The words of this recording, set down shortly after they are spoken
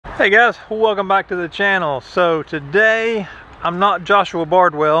Hey guys, welcome back to the channel. So today I'm not Joshua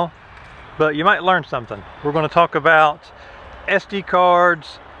Bardwell, but you might learn something. We're going to talk about SD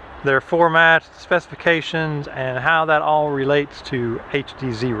cards, their formats, specifications, and how that all relates to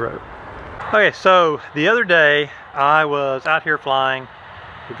HDZero. Okay, so the other day I was out here flying.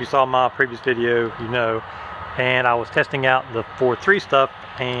 If you saw my previous video, you know, and I was testing out the 4.3 stuff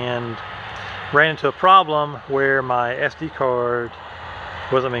and ran into a problem where my SD card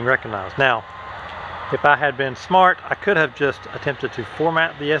wasn't being recognized. Now, if I had been smart, I could have just attempted to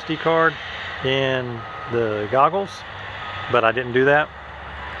format the SD card in the goggles, but I didn't do that.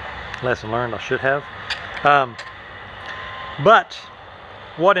 Lesson learned, I should have. But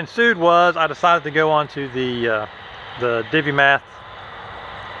what ensued was I decided to go onto the DiviMath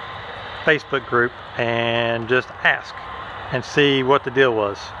Facebook group and just ask and see what the deal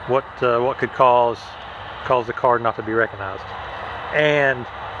was, what could cause the card not to be recognized. And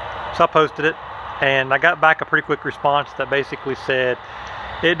so I posted it, and I got back a pretty quick response that basically said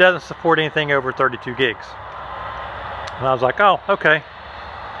it doesn't support anything over 32 gigs. And I was like, oh, okay.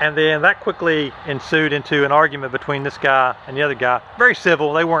 And then that quickly ensued into an argument between this guy and the other guy. Very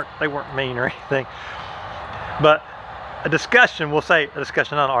civil. They weren't mean or anything, but a discussion, we'll say a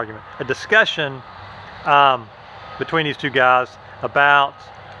discussion, not an argument, a discussion between these two guys about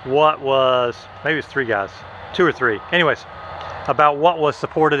what was, maybe it's three guys, two or three, anyways, about what was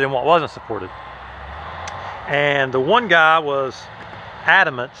supported and what wasn't supported. And the one guy was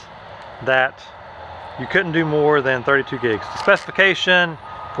adamant that you couldn't do more than 32 gigs. The specification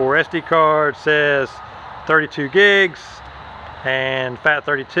for SD card says 32 gigs and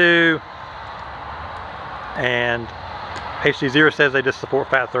FAT32, and HDZero says they just support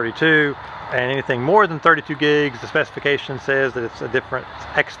FAT32, and anything more than 32 gigs, the specification says that it's a different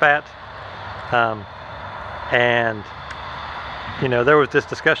exFAT. And you know, there was this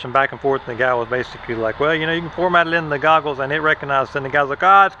discussion back and forth, and the guy was basically like, well, you know, you can format it in the goggles and it recognizes, and the guy's like,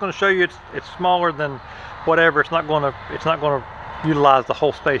 it's going to show you it's smaller than whatever, it's not going to utilize the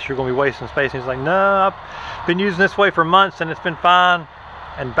whole space, you're going to be wasting space. And he's like, no, I've been using this way for months and it's been fine.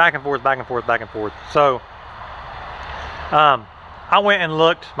 And back and forth, back and forth, back and forth. So I went and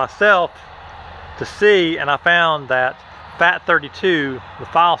looked myself to see, and I found that FAT32, the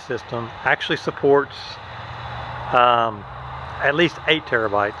file system, actually supports at least 8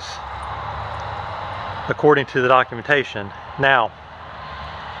 terabytes according to the documentation. Now,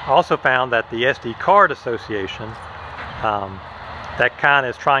 I also found that the SD card association that kind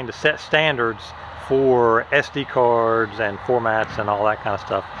of is trying to set standards for SD cards and formats and all that kind of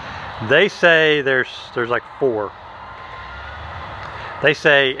stuff, they say there's like 4. They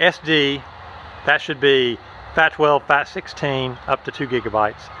say SD, that should be FAT12, FAT16 up to 2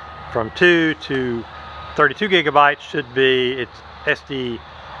 gigabytes. From 2 to 32 gigabytes should be its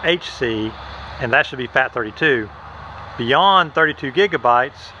SDHC, and that should be FAT32. Beyond 32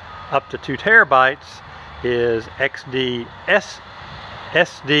 gigabytes up to 2 terabytes is SDXC,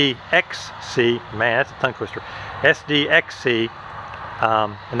 man, that's a tongue twister, SDXC,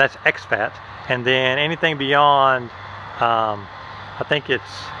 and that's exFAT. And then anything beyond, I think it's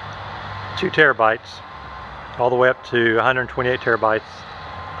 2 terabytes, all the way up to 128 terabytes,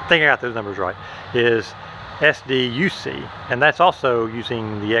 I think I got those numbers right, is SDUC, and that's also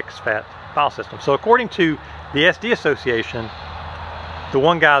using the exFAT file system. So according to the SD Association, the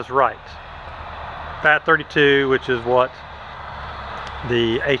one guy's right. FAT32, which is what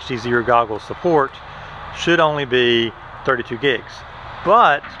the HDZero goggles support, should only be 32 gigs.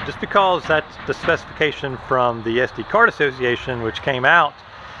 But just because that's the specification from the SD Card Association, which came out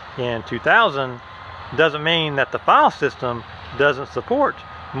in 2000, doesn't mean that the file system doesn't support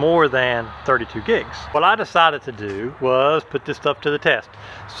more than 32 gigs. What I decided to do was put this stuff to the test.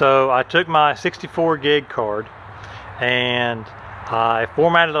 So I took my 64 gig card and I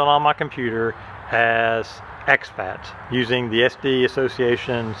formatted it on my computer as exFAT using the SD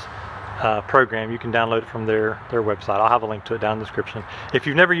Association's program. You can download it from their website. I'll have a link to it down in the description. If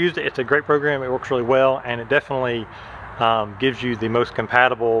you've never used it, it's a great program. It works really well, and it definitely gives you the most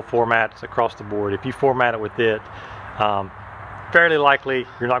compatible formats across the board. If you format it with it, fairly likely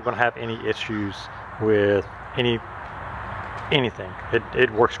you're not going to have any issues with anything. It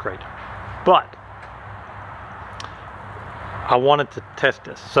works great. But I wanted to test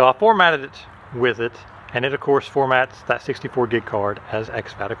this, so I formatted it with it, and it of course formats that 64 gig card as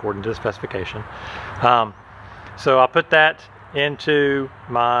exFAT according to the specification. So I put that into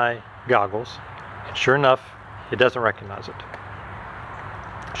my goggles, and sure enough, it doesn't recognize it.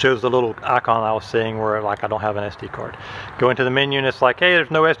 shows the little icon I was seeing where like I don't have an SD card. Go into the menu and it's like, hey,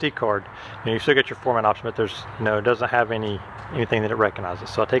 there's no SD card. You know, you still get your format option, but there's, you know, it doesn't have anything that it recognizes.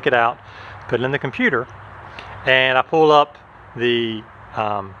 So I take it out, put it in the computer, and I pull up the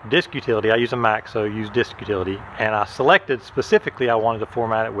disk utility. I use a Mac, so I use disk utility, and I selected specifically I wanted to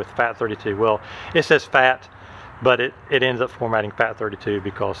format it with FAT32. Well, it says FAT, but it ends up formatting FAT32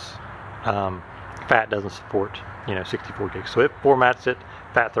 because FAT doesn't support, you know, 64 gigs. So it formats it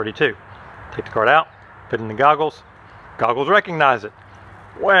FAT32. Take the card out, put it in the goggles. Goggles recognize it.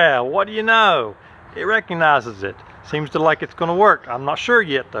 Well, what do you know? It recognizes it. Seems to like it's going to work. I'm not sure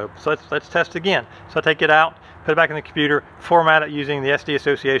yet though. So let's test again. So I take it out, put it back in the computer, format it using the SD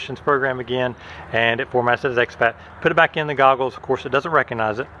Associations program again, and it formats it as exFAT. Put it back in the goggles. Of course, it doesn't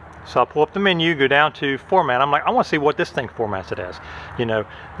recognize it. So I'll pull up the menu, go down to format. I'm like, I want to see what this thing formats it as. You know,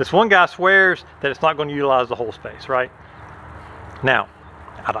 this one guy swears that it's not going to utilize the whole space, right? Now,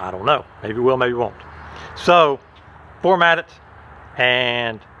 I don't know. Maybe it will, maybe it won't. So, format it,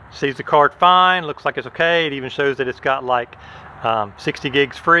 and sees the card fine. Looks like it's okay. It even shows that it's got like 60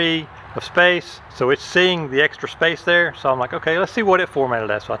 gigs free of space. So it's seeing the extra space there. So I'm like, okay, let's see what it formatted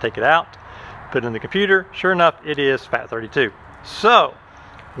as. So I take it out, put it in the computer. Sure enough, it is FAT32. So,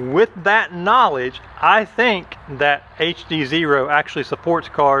 with that knowledge, I think that HDZero actually supports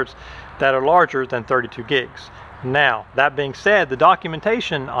cards that are larger than 32 gigs. Now, that being said, the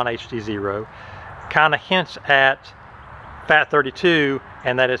documentation on HDZero kind of hints at FAT32,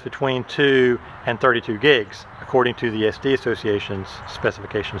 and that is between 2 and 32 gigs, according to the SD Association's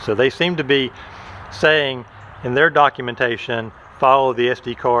specifications. So they seem to be saying in their documentation, follow the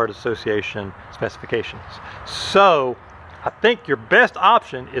SD Card Association specifications. So, I think your best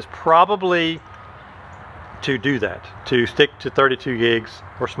option is probably to do that, to stick to 32 gigs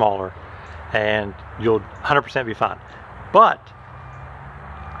or smaller, and you'll 100% be fine. But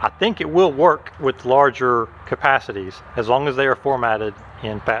I think it will work with larger capacities as long as they are formatted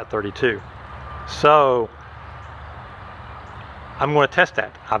in FAT32. So I'm going to test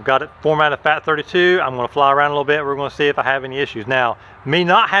that. I've got it formatted FAT32. I'm going to fly around a little bit. We're going to see if I have any issues. Now, me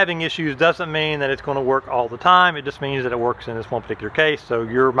not having issues doesn't mean that it's going to work all the time. It just means that it works in this one particular case. So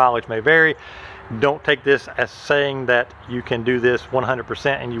your mileage may vary. Don't take this as saying that you can do this 100%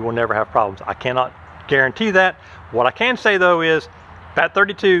 and you will never have problems. I cannot guarantee that. What I can say though is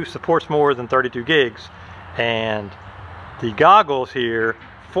FAT32 supports more than 32 gigs, and the goggles here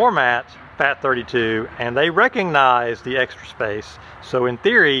format FAT32 and they recognize the extra space. So in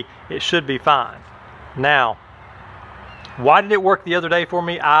theory, it should be fine. Now, why did it work the other day for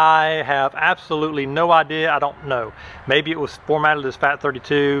me? I have absolutely no idea. I don't know. Maybe it was formatted as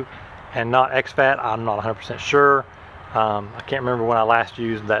FAT32 and not exFAT. I'm not 100% sure. I can't remember when I last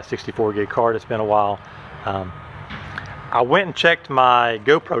used that 64 gig card. It's been a while. I went and checked my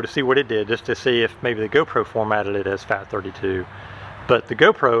GoPro to see what it did, just to see if maybe the GoPro formatted it as FAT32. But the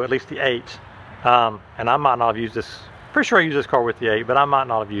GoPro, at least the 8, and I might not have used this, pretty sure I used this card with the 8, but I might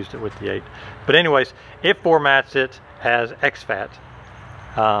not have used it with the 8. But anyways, it formats it as exFAT.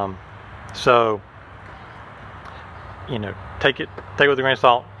 So, you know, take it with a grain of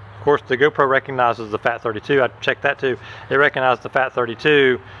salt. Of course, the GoPro recognizes the FAT32. I checked that too. It recognized the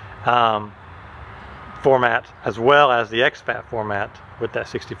FAT32 format as well as the exFAT format with that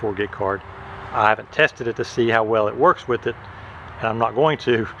 64 gig card. I haven't tested it to see how well it works with it, and I'm not going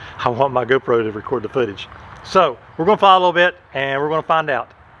to. I want my GoPro to record the footage. So we're going to fly a little bit and we're going to find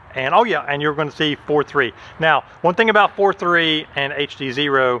out. And oh yeah, and you're going to see 4.3. Now, one thing about 4.3 and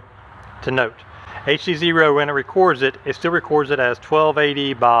HDZero to note. HDZero, when it records it, it still records it as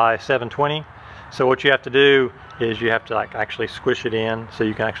 1280 by 720. So what you have to do is you have to like actually squish it in so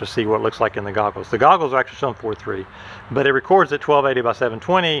you can actually see what it looks like in the goggles. The goggles are actually showing 4.3, but it records at 1280 by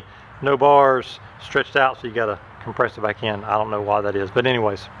 720, no bars, stretched out, so you got to compress it back in. I don't know why that is, but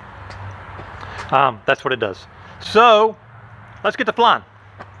anyways, that's what it does. So let's get to flying.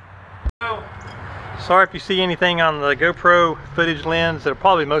 Sorry if you see anything on the GoPro footage lens. It'll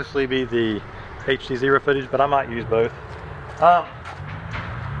probably mostly be the HDZero footage, but I might use both.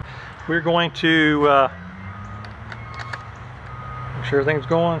 We're going to make sure everything's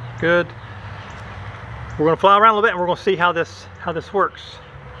going good. We're going to fly around a little bit and we're going to see how this works.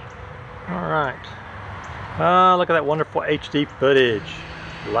 All right. Look at that wonderful HD footage.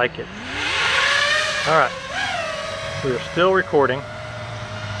 Like it. All right. We are still recording,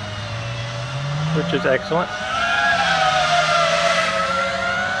 which is excellent.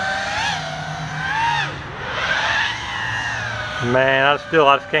 Man, I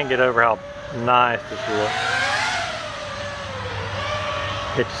just can't get over how nice this looks.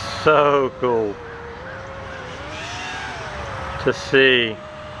 It's so cool to see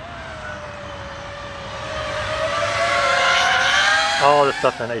all this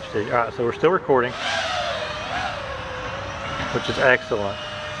stuff in HD. All right, so we're still recording, which is excellent.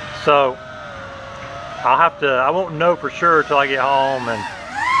 So I won't know for sure till I get home and,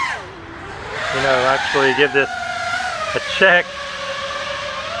 you know, actually give this a check.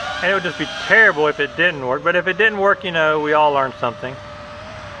 And it would just be terrible if it didn't work. But if it didn't work, you know, we all learned something.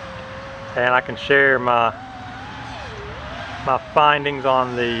 And I can share my findings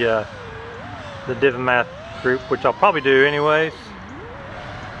on the DivMath group, which I'll probably do anyways.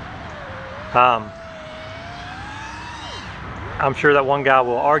 I'm sure that one guy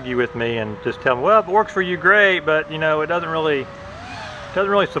will argue with me and just tell me, well, if it works for you, great, but you know, it doesn't really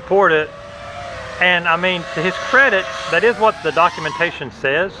support it. And I mean, to his credit, that is what the documentation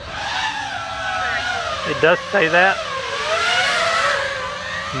says. It does say that.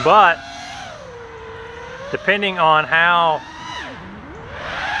 But depending on how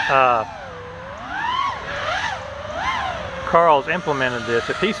Carl's implemented this,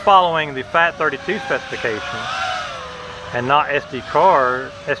 if he's following the FAT32 specification and not SD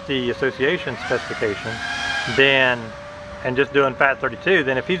Association specification, then, and just doing FAT32,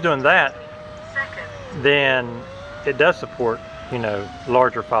 then if he's doing that, then it does support, you know,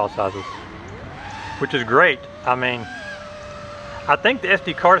 larger file sizes, which is great. I mean, I think the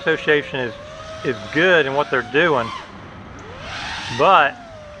SD Card Association is good in what they're doing, but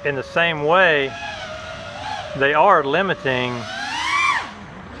in the same way, they are limiting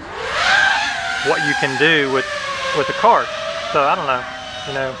what you can do with the card. So I don't know,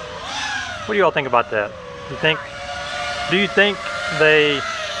 you know, what do you all think about that? Do you think they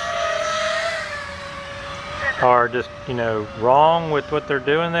are just, you know, wrong with what they're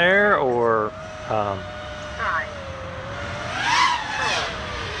doing there, or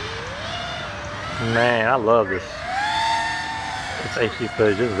man, I love this. This HD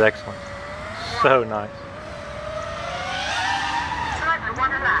footage. This is excellent. So nice.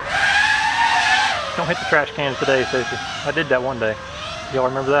 Don't hit the trash cans today, Stacey. I did that one day. Y'all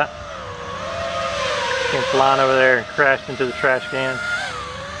remember that? Came flying over there and crashed into the trash can.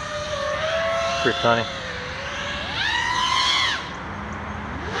 Pretty funny.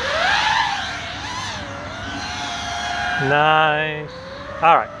 Nice.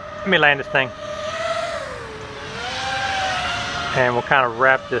 Alright, let me land this thing. And we'll kind of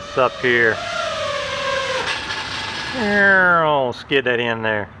wrap this up here. Skid that in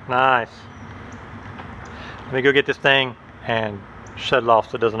there. Nice. Let me go get this thing and shut it off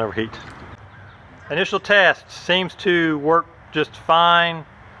so it doesn't overheat. Initial test seems to work just fine.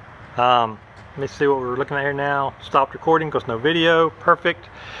 Let me see what we're looking at here now. Stopped recording because no video. Perfect.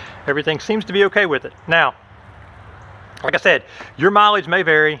 Everything seems to be okay with it. Now, like I said, your mileage may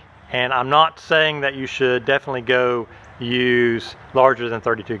vary, and I'm not saying that you should definitely go use larger than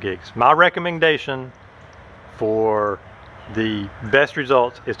 32 gigs. My recommendation for the best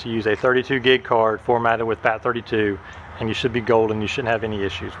results is to use a 32 gig card formatted with FAT32, and you should be golden. You shouldn't have any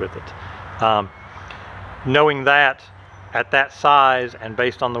issues with it. Knowing that at that size and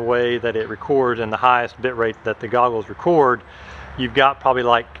based on the way that it records and the highest bit rate that the goggles record, you've got probably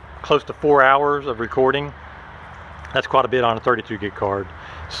like close to 4 hours of recording. That's quite a bit on a 32 gig card.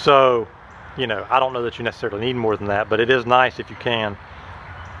 So, you know, I don't know that you necessarily need more than that, but it is nice if you can.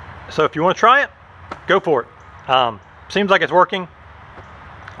 So if you want to try it, go for it. Seems like it's working.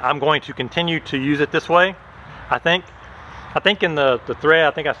 I'm going to continue to use it this way. I think in the thread,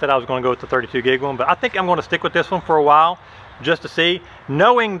 I think I said I was going to go with the 32 gig one, but I think I'm going to stick with this one for a while just to see,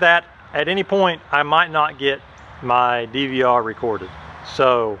 knowing that at any point I might not get my DVR recorded.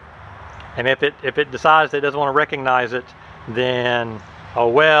 So, and if it decides that it doesn't want to recognize it, then oh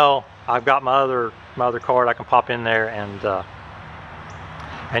well, I've got my other card I can pop in there and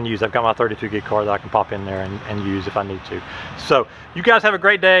use. I've got my 32 gig card that I can pop in there and use if I need to. So you guys have a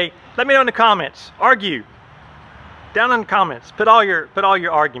great day. Let me know in the comments. Argue down in the comments. Put all your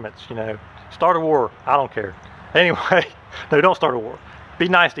arguments. You know, start a war. I don't care. Anyway, no, don't start a war. Be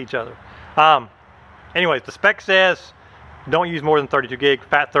nice to each other. Anyways, the spec says don't use more than 32 gig.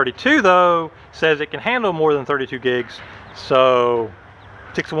 FAT32 though says it can handle more than 32 gigs. So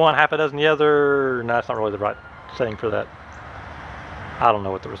 6 of one, half a dozen the other. No, that's not really the right setting for that. I don't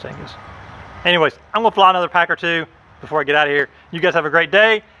know what the setting is. Anyways, I'm gonna fly another pack or two before I get out of here. You guys have a great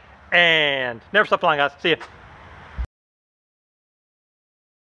day and never stop flying, guys. See ya.